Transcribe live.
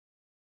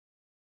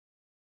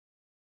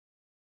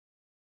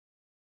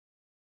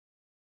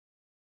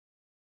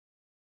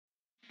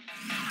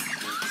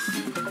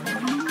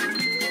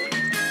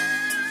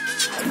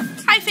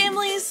Hi,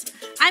 families!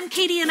 I'm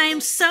Katie, and I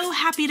am so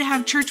happy to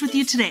have church with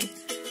you today.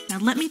 Now,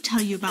 let me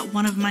tell you about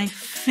one of my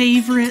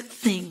favorite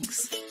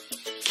things,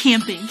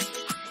 camping.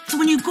 So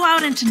when you go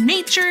out into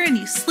nature and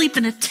you sleep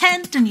in a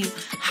tent and you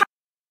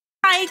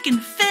hike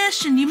and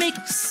fish and you make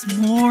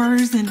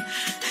s'mores and,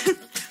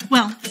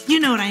 well, you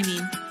know what I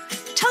mean.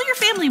 Tell your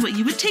family what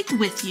you would take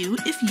with you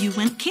if you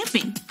went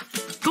camping.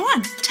 Go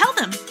on, tell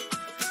them.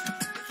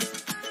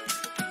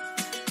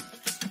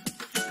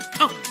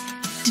 Oh,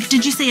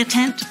 did you say a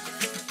tent?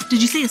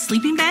 Did you say a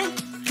sleeping bag?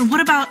 Or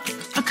what about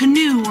a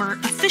canoe or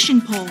a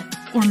fishing pole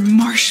or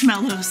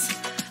marshmallows?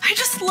 I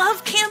just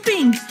love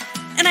camping.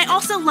 And I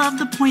also love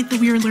the point that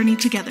we are learning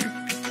together.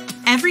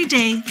 Every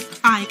day,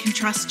 I can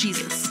trust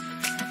Jesus.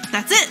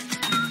 That's it.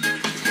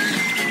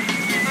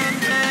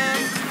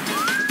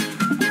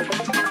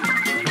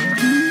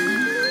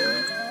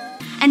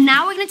 And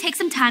now we're going to take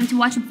some time to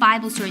watch a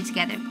Bible story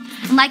together.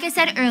 And like I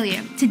said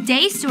earlier,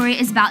 today's story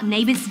is about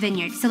Naboth's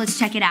vineyard, so let's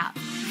check it out.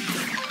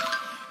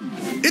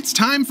 It's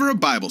time for a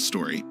Bible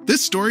story.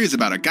 This story is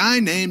about a guy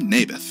named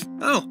Naboth.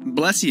 Oh,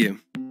 bless you.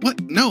 What?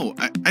 No,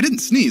 I didn't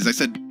sneeze. I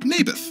said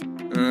Naboth.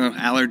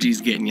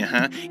 Allergies getting you,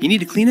 huh? You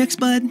need a Kleenex,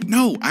 bud?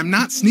 No, I'm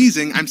not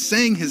sneezing. I'm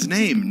saying his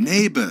name,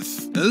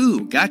 Naboth. Oh,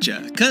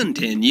 gotcha.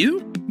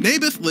 Continue.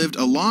 Naboth lived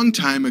a long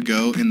time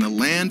ago in the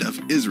land of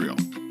Israel.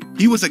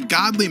 He was a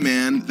godly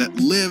man that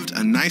lived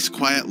a nice,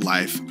 quiet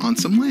life on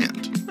some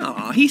land.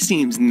 Aw, he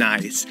seems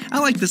nice. I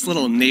like this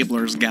little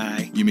Nablers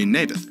guy. You mean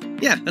Naboth?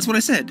 Yeah, that's what I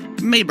said.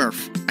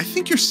 Mayberf. I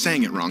think you're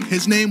saying it wrong.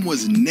 His name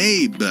was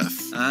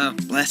Naboth.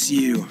 Bless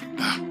you.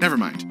 Never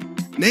mind.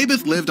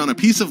 Naboth lived on a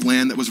piece of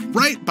land that was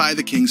right by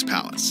the king's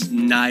palace.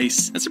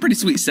 Nice. That's a pretty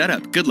sweet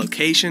setup. Good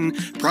location,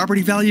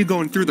 property value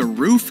going through the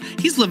roof.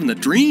 He's living the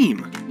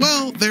dream.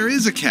 Well, there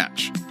is a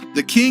catch.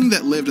 The king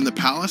that lived in the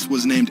palace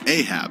was named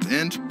Ahab,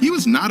 and he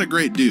was not a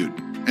great dude.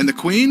 And the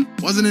queen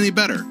wasn't any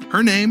better.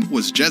 Her name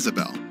was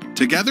Jezebel.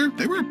 Together,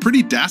 they were a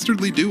pretty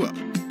dastardly duo.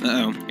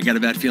 Uh-oh, I got a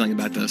bad feeling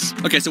about this.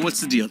 Okay, so what's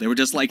the deal? They were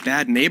just like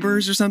bad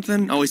neighbors or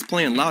something? Always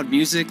playing loud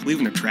music,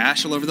 leaving their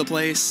trash all over the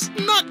place?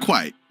 Not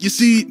quite. You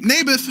see,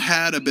 Naboth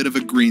had a bit of a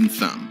green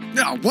thumb.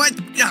 Oh, what?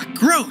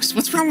 Gross.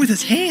 What's wrong with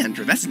his hand?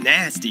 That's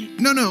nasty.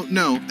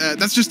 No.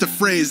 That's just a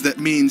phrase that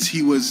means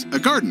he was a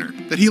gardener,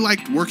 that he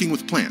liked working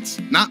with plants,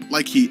 not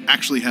like he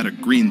actually had a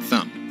green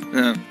thumb.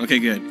 Oh, okay,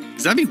 good.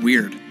 'Cause that'd be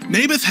weird.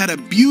 Naboth had a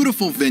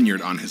beautiful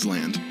vineyard on his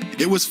land.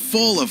 It was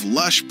full of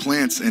lush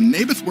plants, and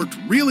Naboth worked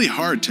really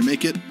hard to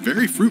make it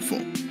very fruitful.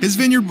 His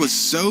vineyard was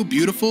so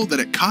beautiful that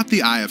it caught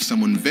the eye of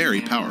someone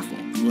very powerful.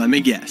 Let me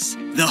guess.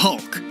 The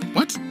Hulk.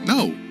 What?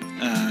 No.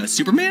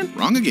 Superman?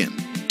 Wrong again.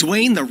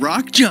 Dwayne "The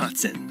Rock"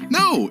 Johnson.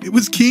 No, it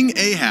was King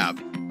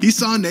Ahab. He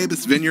saw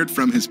Naboth's vineyard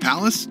from his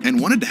palace and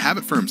wanted to have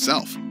it for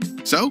himself.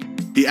 So,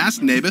 he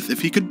asked Naboth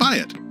if he could buy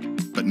it.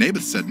 But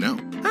Naboth said no.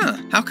 Huh,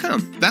 how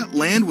come? That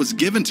land was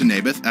given to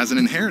Naboth as an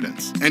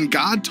inheritance, and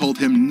God told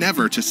him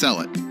never to sell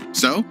it.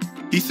 So,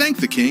 he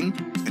thanked the king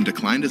and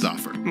declined his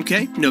offer.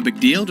 Okay, no big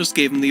deal, just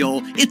gave him the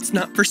old, "it's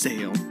not for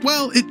sale."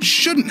 Well, it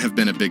shouldn't have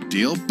been a big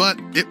deal, but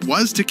it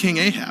was to King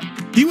Ahab.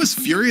 He was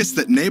furious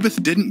that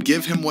Naboth didn't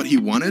give him what he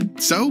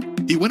wanted, so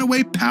he went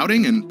away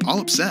pouting and all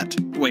upset.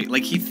 Wait,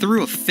 like he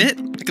threw a fit?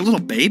 Like a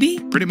little baby?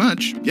 Pretty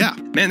much, yeah.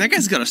 Man, that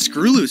guy's got a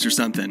screw loose or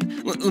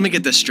something. Let me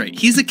get this straight.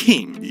 He's a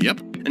king. Yep.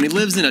 And he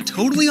lives in a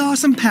totally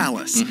awesome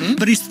palace.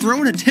 But he's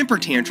throwing a temper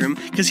tantrum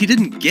because he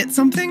didn't get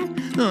something?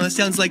 Oh, that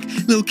sounds like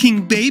little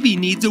King Baby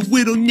needs a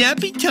whittle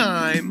nappy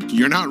time.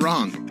 You're not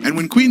wrong. And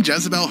when Queen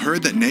Jezebel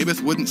heard that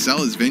Naboth wouldn't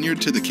sell his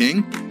vineyard to the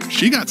king,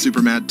 she got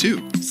super mad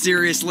too.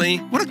 Seriously?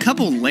 What a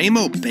couple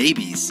lame-o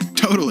babies.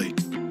 Totally.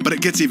 But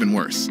it gets even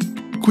worse.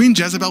 Queen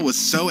Jezebel was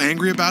so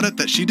angry about it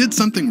that she did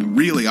something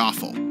really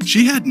awful.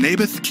 She had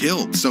Naboth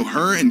killed so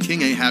her and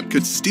King Ahab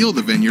could steal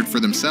the vineyard for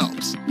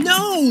themselves.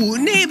 No,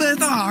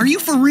 Naboth, are you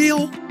for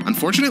real?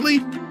 Unfortunately,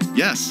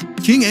 yes.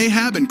 King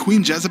Ahab and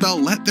Queen Jezebel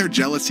let their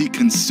jealousy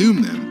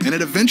consume them, and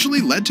it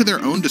eventually led to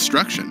their own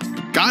destruction.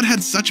 God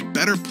had such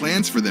better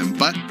plans for them,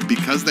 but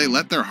because they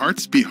let their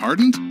hearts be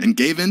hardened and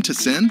gave in to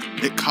sin,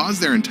 it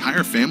caused their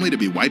entire family to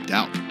be wiped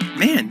out.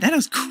 Man, that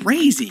is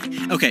crazy.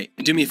 Okay,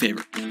 do me a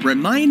favor.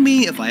 Remind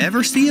me if I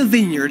ever see a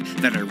vineyard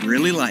that I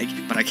really like,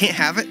 but I can't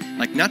have it,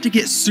 like not to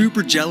get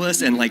super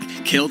jealous and like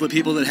kill the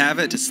people that have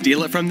it to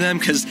steal it from them,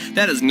 because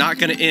that is not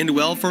going to end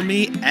well for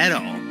me at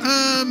all.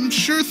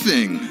 Sure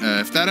thing.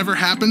 If that ever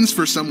happens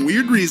for some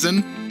weird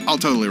reason, I'll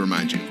totally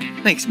remind you.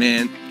 Thanks,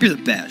 man. You're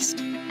the best.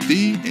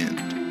 The end.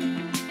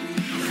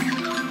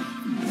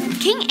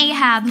 King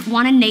Ahab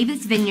wanted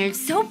Naboth's vineyard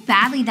so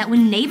badly that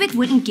when Naboth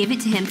wouldn't give it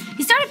to him,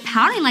 he started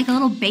pouting like a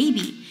little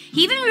baby.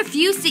 He even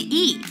refused to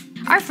eat.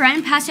 Our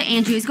friend, Pastor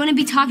Andrew, is going to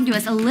be talking to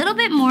us a little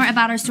bit more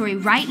about our story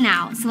right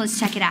now, so let's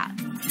check it out.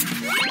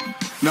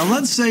 Now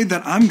let's say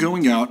that I'm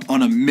going out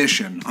on a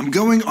mission. I'm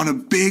going on a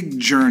big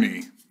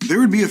journey. There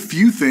would be a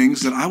few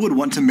things that I would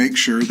want to make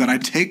sure that I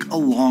take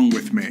along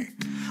with me.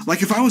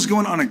 Like if I was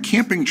going on a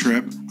camping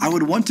trip, I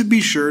would want to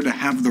be sure to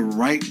have the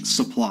right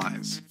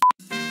supplies.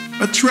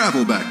 A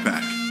travel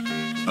backpack,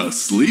 a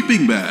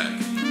sleeping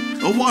bag,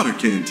 a water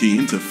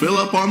canteen to fill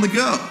up on the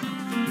go,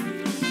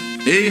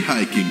 a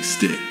hiking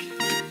stick.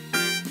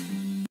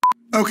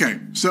 Okay,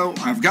 so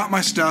I've got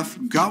my stuff,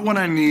 got what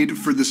I need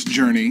for this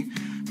journey,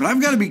 but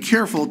I've got to be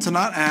careful to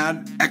not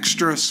add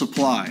extra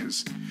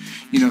supplies.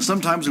 You know,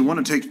 sometimes we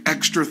want to take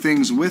extra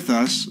things with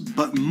us,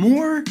 but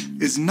more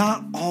is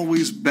not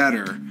always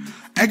better.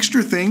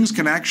 Extra things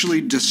can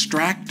actually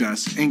distract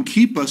us and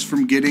keep us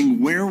from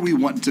getting where we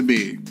want to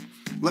be.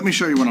 Let me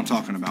show you what I'm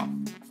talking about.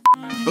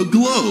 A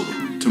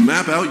globe to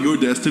map out your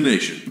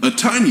destination. A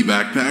tiny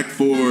backpack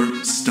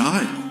for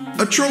style.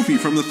 A trophy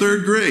from the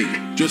 3rd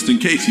grade, just in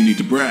case you need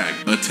to brag.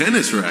 A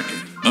tennis racket.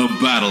 A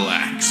battle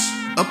axe.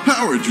 A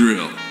power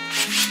drill.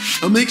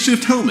 A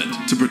makeshift helmet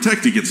to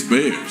protect against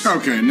bears.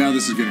 Okay, now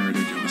this is getting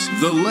ridiculous.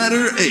 The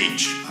letter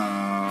H.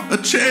 A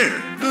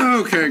chair.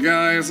 Okay,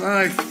 guys,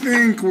 I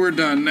think we're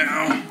done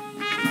now.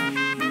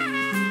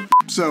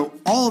 So,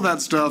 all of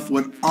that stuff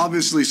would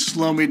obviously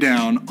slow me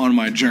down on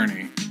my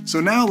journey. So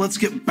now let's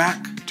get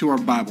back to our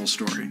Bible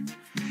story.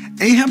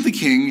 Ahab the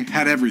king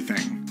had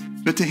everything.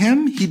 But to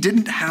him, he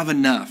didn't have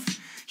enough.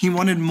 He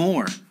wanted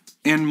more,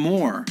 and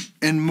more,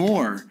 and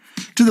more,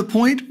 to the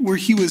point where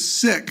he was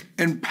sick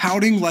and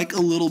pouting like a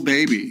little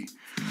baby.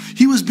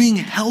 He was being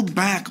held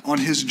back on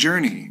his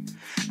journey.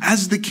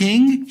 As the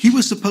king, he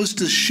was supposed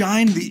to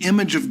shine the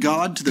image of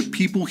God to the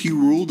people he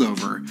ruled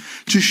over,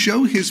 to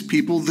show his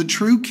people the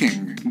true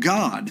king,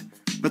 God.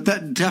 But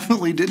that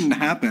definitely didn't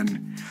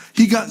happen.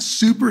 He got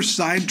super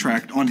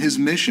sidetracked on his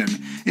mission,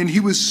 and he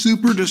was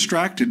super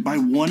distracted by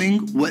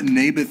wanting what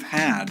Naboth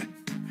had.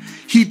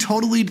 He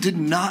totally did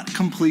not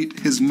complete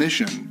his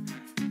mission.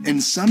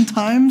 And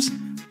sometimes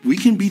we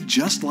can be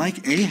just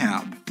like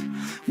Ahab.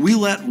 We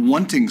let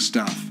wanting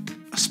stuff,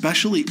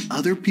 especially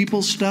other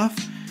people's stuff,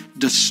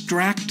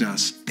 distract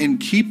us and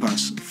keep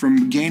us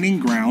from gaining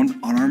ground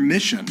on our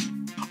mission.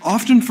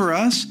 Often for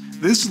us,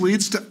 this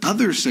leads to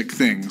other sick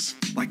things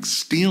like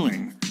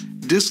stealing,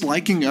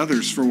 disliking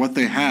others for what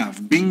they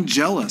have, being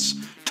jealous,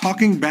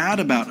 talking bad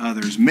about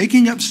others,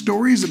 making up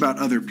stories about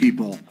other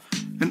people.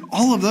 And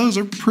all of those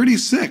are pretty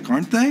sick,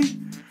 aren't they?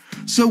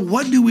 So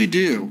what do we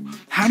do?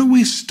 How do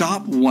we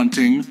stop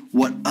wanting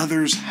what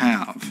others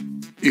have?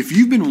 If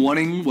you've been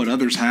wanting what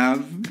others have,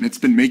 and it's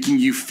been making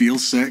you feel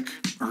sick,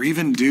 or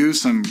even do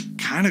some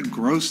kind of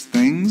gross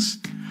things,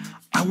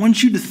 I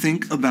want you to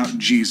think about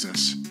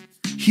Jesus.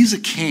 He's a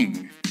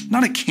king,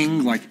 not a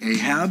king like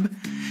Ahab.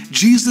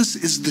 Jesus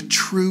is the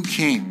true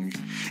king,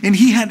 and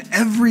he had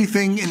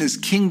everything in his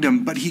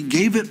kingdom, but he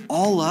gave it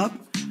all up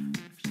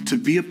to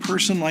be a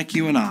person like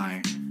you and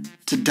I,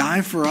 to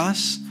die for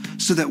us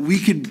so that we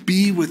could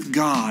be with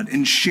God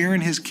and share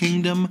in his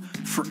kingdom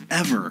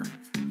forever.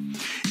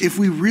 If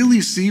we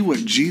really see what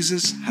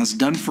Jesus has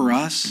done for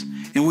us,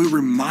 and we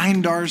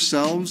remind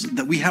ourselves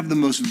that we have the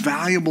most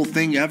valuable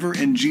thing ever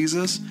in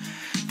Jesus,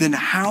 then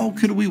how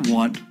could we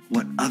want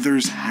what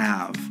others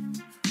have?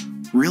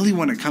 Really,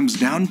 when it comes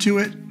down to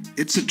it,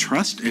 it's a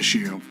trust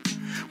issue.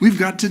 We've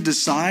got to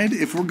decide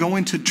if we're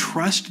going to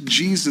trust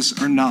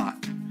Jesus or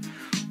not.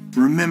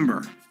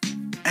 Remember,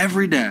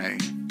 every day,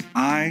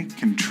 I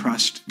can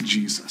trust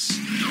Jesus.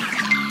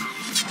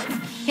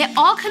 It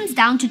all comes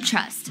down to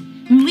trust.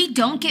 When we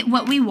don't get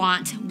what we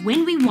want,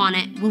 when we want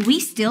it, will we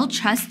still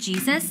trust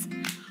Jesus?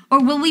 Or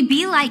will we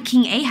be like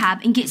King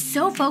Ahab and get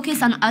so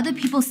focused on other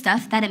people's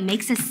stuff that it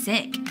makes us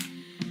sick?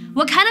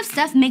 What kind of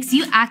stuff makes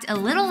you act a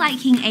little like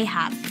King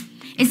Ahab?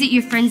 Is it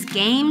your friends'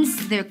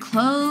 games, their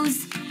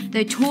clothes,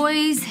 their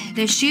toys,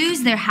 their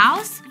shoes, their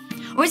house?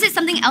 Or is it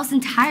something else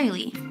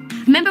entirely?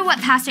 Remember what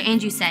Pastor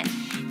Andrew said.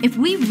 If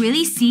we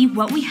really see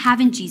what we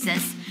have in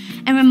Jesus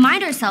and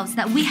remind ourselves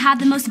that we have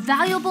the most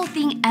valuable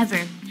thing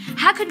ever,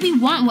 how could we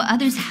want what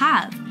others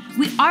have?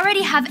 We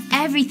already have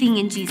everything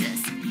in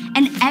Jesus.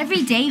 And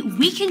every day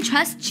we can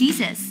trust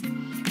Jesus.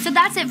 So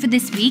that's it for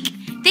this week.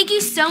 Thank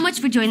you so much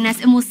for joining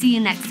us, and we'll see you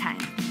next time.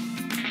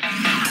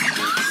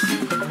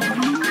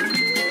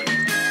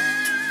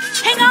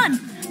 Hang on!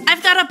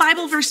 I've got a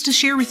Bible verse to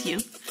share with you.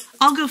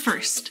 I'll go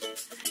first.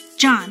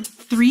 John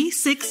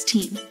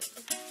 3:16.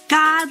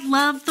 God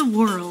loved the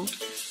world,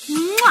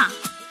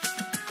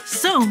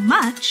 so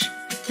much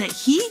that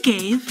he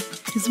gave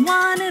his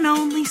one and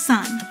only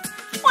son.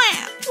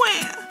 Wah,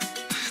 wah.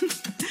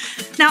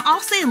 Now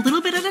I'll say a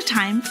little bit at a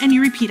time and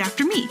you repeat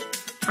after me.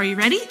 Are you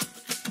ready?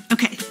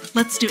 Okay,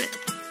 let's do it.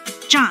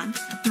 John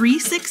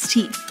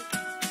 3:16.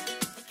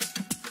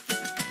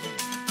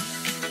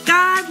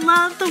 God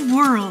loved the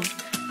world.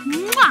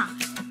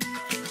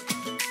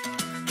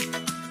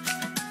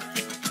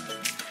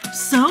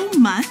 So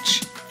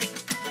much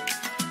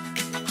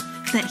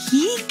that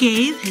he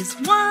gave his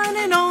one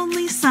and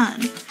only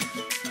son.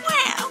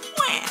 Wah,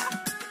 wah.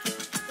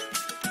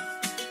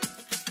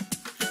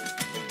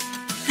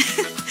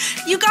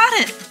 You got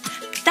it!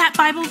 That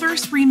Bible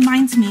verse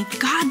reminds me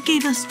God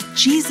gave us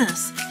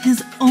Jesus,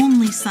 his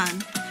only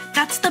son.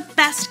 That's the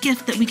best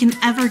gift that we can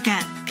ever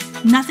get.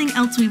 Nothing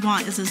else we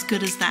want is as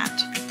good as that.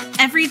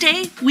 Every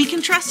day, we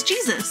can trust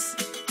Jesus.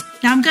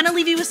 Now I'm going to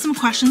leave you with some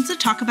questions to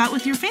talk about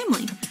with your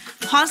family.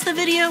 Pause the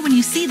video when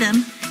you see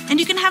them, and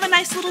you can have a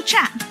nice little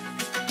chat.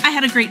 I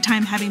had a great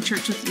time having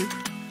church with you.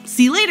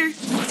 See you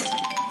later.